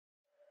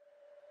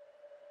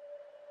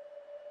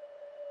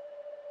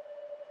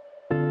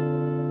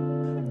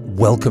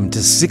Welcome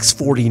to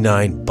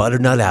 649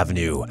 Butternut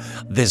Avenue.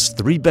 This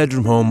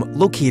 3-bedroom home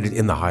located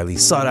in the highly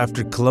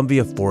sought-after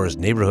Columbia Forest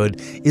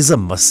neighborhood is a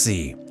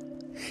must-see.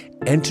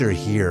 Enter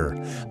here.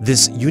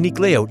 This unique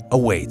layout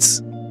awaits.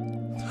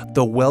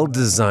 The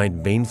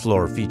well-designed main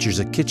floor features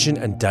a kitchen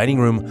and dining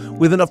room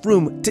with enough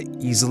room to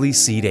easily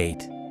seat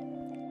 8.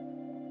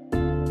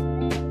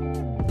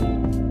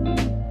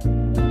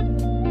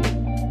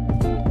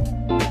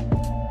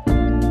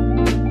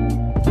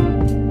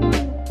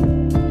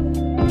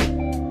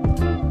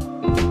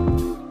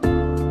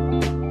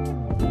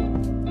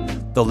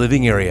 The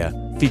living area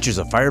features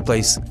a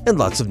fireplace and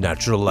lots of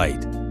natural light.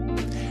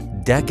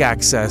 Deck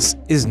access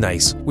is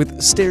nice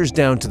with stairs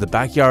down to the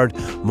backyard.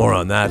 More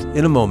on that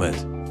in a moment.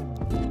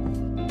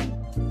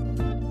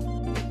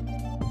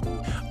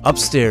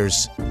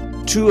 Upstairs,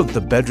 2 of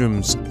the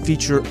bedrooms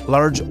feature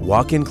large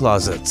walk-in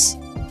closets.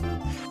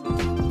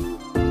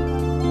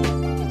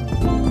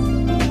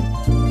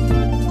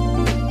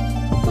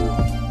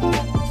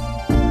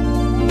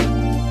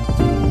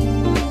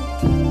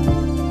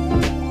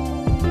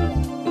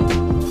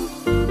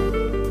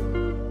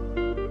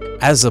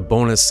 As a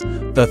bonus,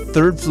 the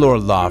 3rd floor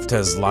loft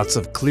has lots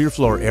of clear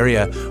floor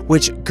area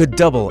which could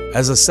double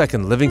as a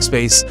second living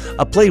space,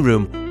 a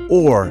playroom,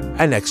 or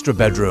an extra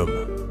bedroom.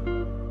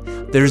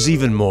 There's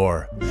even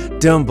more.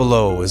 Down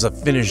below is a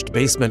finished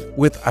basement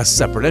with a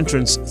separate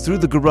entrance through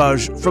the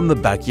garage from the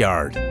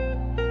backyard.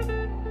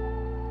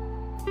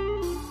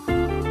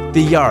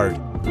 The yard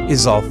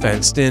is all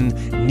fenced in.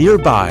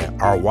 Nearby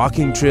are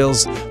walking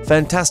trails,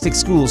 fantastic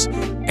schools,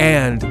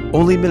 and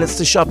only minutes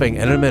to shopping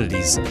and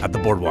amenities at the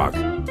Boardwalk.